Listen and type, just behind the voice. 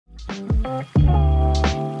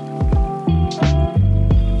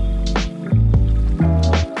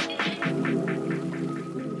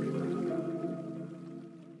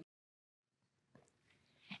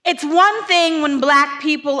It's one thing when Black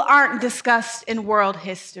people aren't discussed in world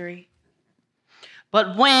history.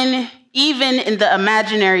 But when, even in the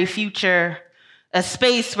imaginary future, a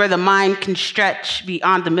space where the mind can stretch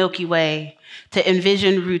beyond the Milky Way to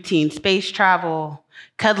envision routine space travel,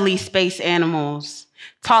 cuddly space animals,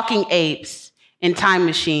 talking apes, and time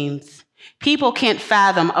machines, people can't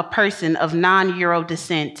fathom a person of non-Euro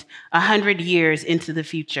descent 100 years into the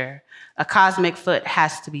future. A cosmic foot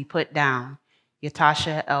has to be put down.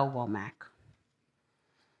 Yatasha L. Womack.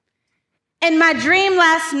 In my dream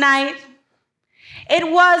last night,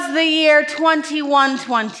 it was the year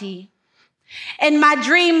 2120. In my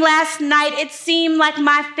dream last night, it seemed like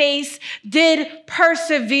my face did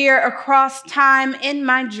persevere across time in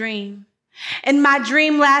my dream. In my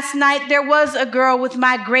dream last night, there was a girl with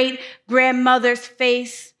my great-grandmother's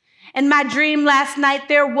face. In my dream last night,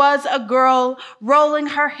 there was a girl rolling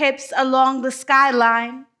her hips along the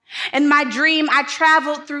skyline. In my dream, I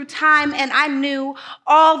traveled through time and I knew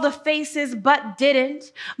all the faces but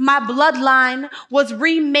didn't. My bloodline was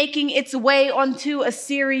remaking its way onto a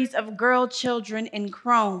series of girl children in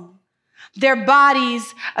chrome. Their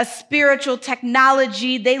bodies, a spiritual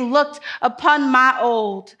technology, they looked upon my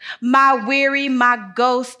old, my weary, my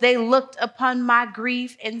ghost. They looked upon my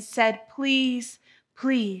grief and said, please,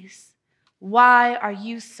 please, why are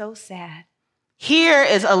you so sad? Here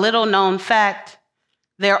is a little known fact.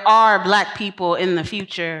 There are Black people in the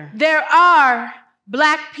future. There are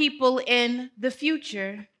Black people in the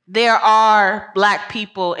future. There are Black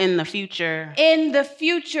people in the future. In the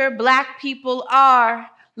future, Black people are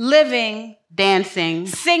living, dancing,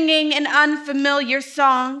 singing an unfamiliar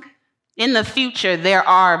song. In the future, there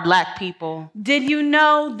are Black people. Did you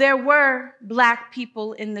know there were Black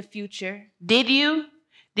people in the future? Did you?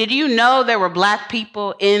 Did you know there were Black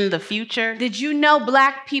people in the future? Did you know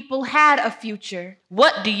Black people had a future?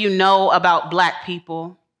 What do you know about Black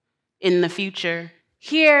people in the future?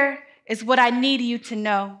 Here is what I need you to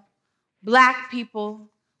know. Black people,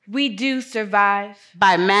 we do survive.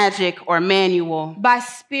 By magic or manual. By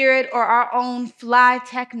spirit or our own fly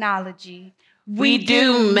technology. We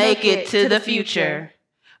do make it to the future.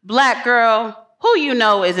 Black girl, who you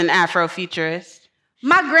know is an Afrofuturist?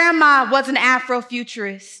 My grandma was an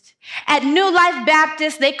Afrofuturist. At New Life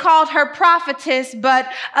Baptist, they called her prophetess,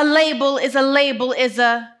 but a label is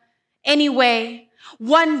a. Anyway,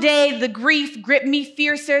 one day the grief gripped me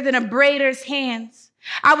fiercer than a braider's hands.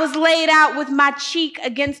 I was laid out with my cheek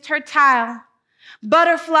against her tile.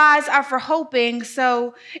 Butterflies are for hoping,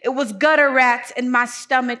 so it was gutter rats in my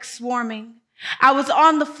stomach swarming. I was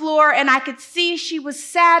on the floor and I could see she was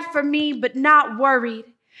sad for me, but not worried.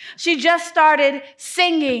 She just started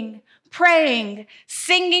singing, praying,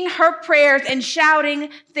 singing her prayers and shouting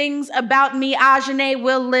things about me. Ajane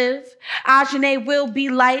will live. Ajane will be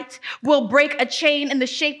light. Will break a chain in the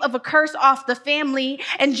shape of a curse off the family,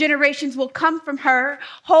 and generations will come from her,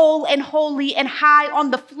 whole and holy and high on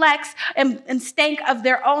the flex and stank of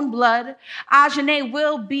their own blood. Ajane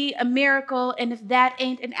will be a miracle, and if that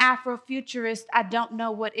ain't an Afrofuturist, I don't know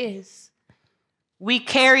what is. We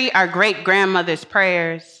carry our great-grandmother's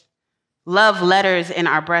prayers, love letters in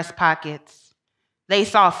our breast pockets. They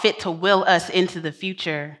saw fit to will us into the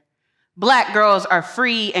future. Black girls are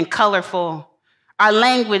free and colorful. Our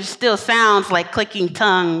language still sounds like clicking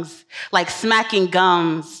tongues, like smacking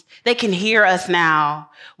gums. They can hear us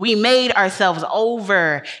now. We made ourselves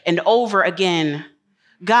over and over again.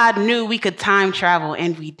 God knew we could time travel,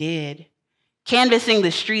 and we did. Canvassing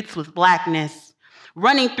the streets with Blackness,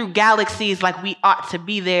 running through galaxies like we ought to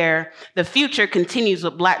be there. The future continues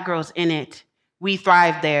with Black girls in it. We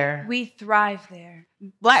thrive there. We thrive there.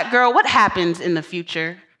 Black girl, what happens in the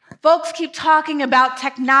future? Folks keep talking about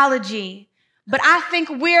technology, but I think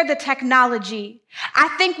we're the technology. I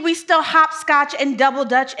think we still hopscotch and double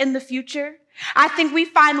dutch in the future. I think we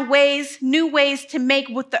find new ways to make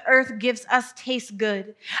what the earth gives us taste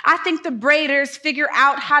good. I think the braiders figure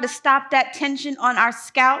out how to stop that tension on our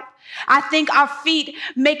scalp. I think our feet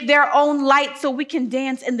make their own light so we can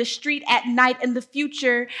dance in the street at night in the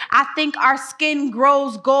future. I think our skin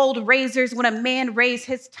grows gold razors when a man raises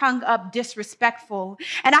his tongue up disrespectful.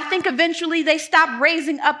 And I think eventually they stop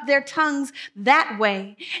raising up their tongues that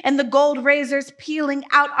way. And the gold razors peeling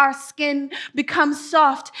out our skin become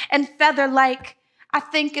soft and feather-like. I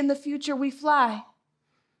think in the future we fly.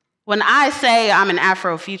 When I say I'm an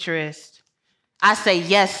Afrofuturist, I say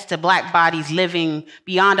yes to Black bodies living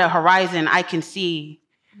beyond a horizon I can see.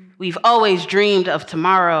 We've always dreamed of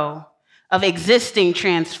tomorrow, of existing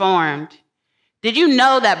transformed. Did you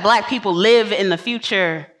know that Black people live in the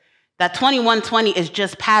future? That 2120 is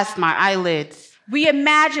just past my eyelids. We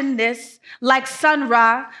imagine this like Sun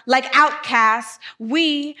Ra, like outcasts,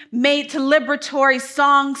 we made to liberatory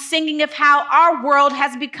songs singing of how our world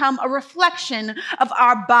has become a reflection of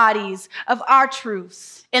our bodies, of our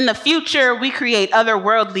truths. In the future, we create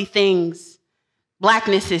otherworldly things.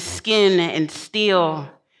 Blackness is skin and steel.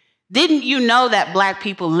 Didn't you know that Black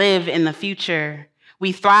people live in the future?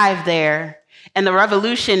 We thrive there, and the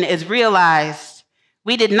revolution is realized.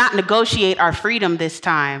 We did not negotiate our freedom this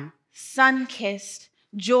time. Sun-kissed,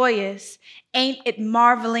 joyous, ain't it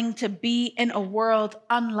marveling to be in a world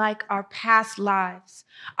unlike our past lives?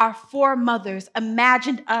 Our foremothers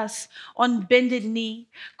imagined us on bended knee,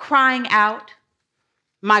 crying out.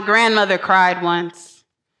 My grandmother cried once,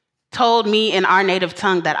 told me in our native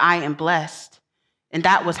tongue that I am blessed, and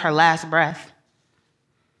that was her last breath.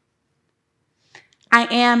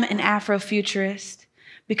 I am an Afrofuturist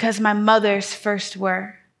because my mothers first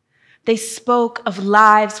were. They spoke of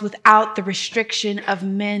lives without the restriction of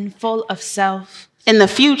men full of self. In the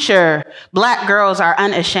future, Black girls are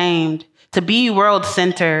unashamed to be world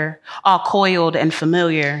center, all coiled and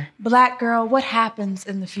familiar. Black girl, what happens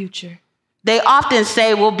in the future? They often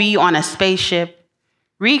say we'll be on a spaceship,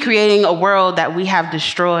 recreating a world that we have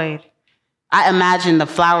destroyed. I imagine the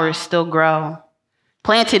flowers still grow,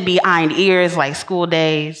 planted behind ears like school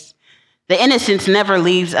days. The innocence never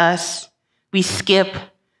leaves us. We skip,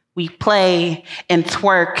 we play and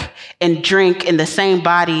twerk and drink in the same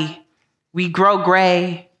body. We grow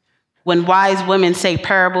gray when wise women say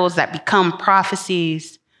parables that become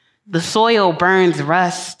prophecies. The soil burns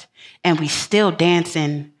rust and we still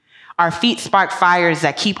dancing. Our feet spark fires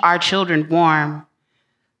that keep our children warm.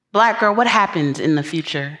 Black girl, what happens in the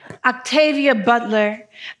future? Octavia Butler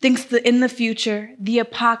thinks that in the future, the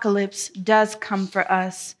apocalypse does come for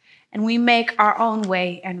us and we make our own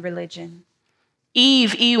way and religion.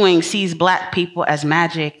 Eve Ewing sees Black people as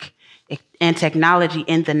magic and technology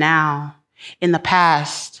in the now. In the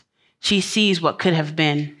past, she sees what could have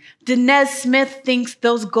been. Denez Smith thinks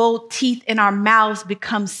those gold teeth in our mouths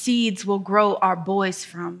become seeds we'll grow our boys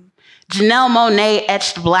from. Janelle Monáe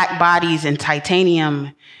etched Black bodies in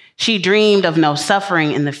titanium. She dreamed of no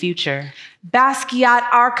suffering in the future. Basquiat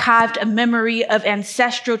archived a memory of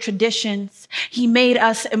ancestral traditions. He made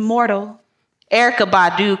us immortal. Erykah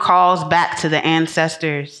Badu calls back to the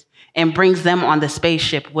ancestors and brings them on the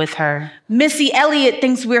spaceship with her. Missy Elliott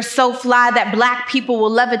thinks we're so fly that Black people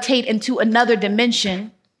will levitate into another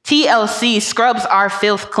dimension. TLC scrubs our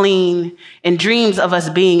filth clean and dreams of us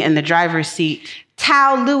being in the driver's seat.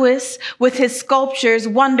 Tao Lewis, with his sculptures,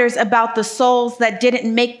 wonders about the souls that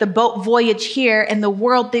didn't make the boat voyage here and the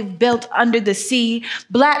world they've built under the sea.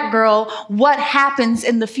 Black girl, what happens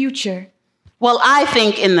in the future? Well, I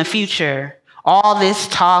think in the future, all this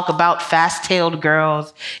talk about fast-tailed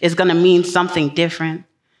girls is going to mean something different.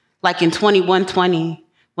 Like in 2120,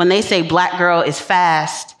 when they say Black girl is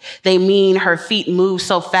fast, they mean her feet move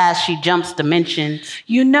so fast she jumps dimensions.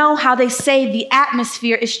 You know how they say the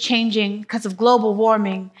atmosphere is changing because of global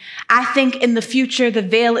warming. I think in the future, the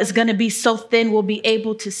veil is going to be so thin we'll be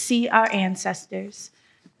able to see our ancestors.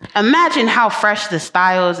 Imagine how fresh the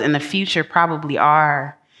styles in the future probably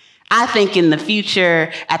are. I think in the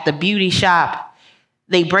future, at the beauty shop,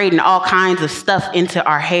 they braiding all kinds of stuff into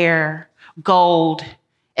our hair, gold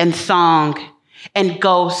and song and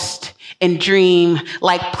ghost and dream.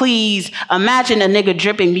 Like, please, imagine a nigga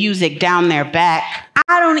dripping music down their back.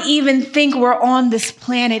 I don't even think we're on this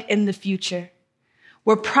planet in the future.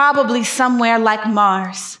 We're probably somewhere like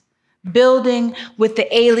Mars, building with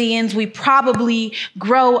the aliens. We probably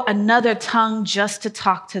grow another tongue just to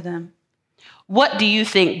talk to them. What do you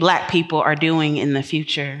think Black people are doing in the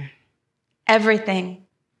future? Everything,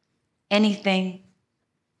 anything.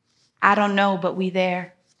 I don't know, but we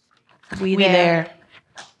there. We there.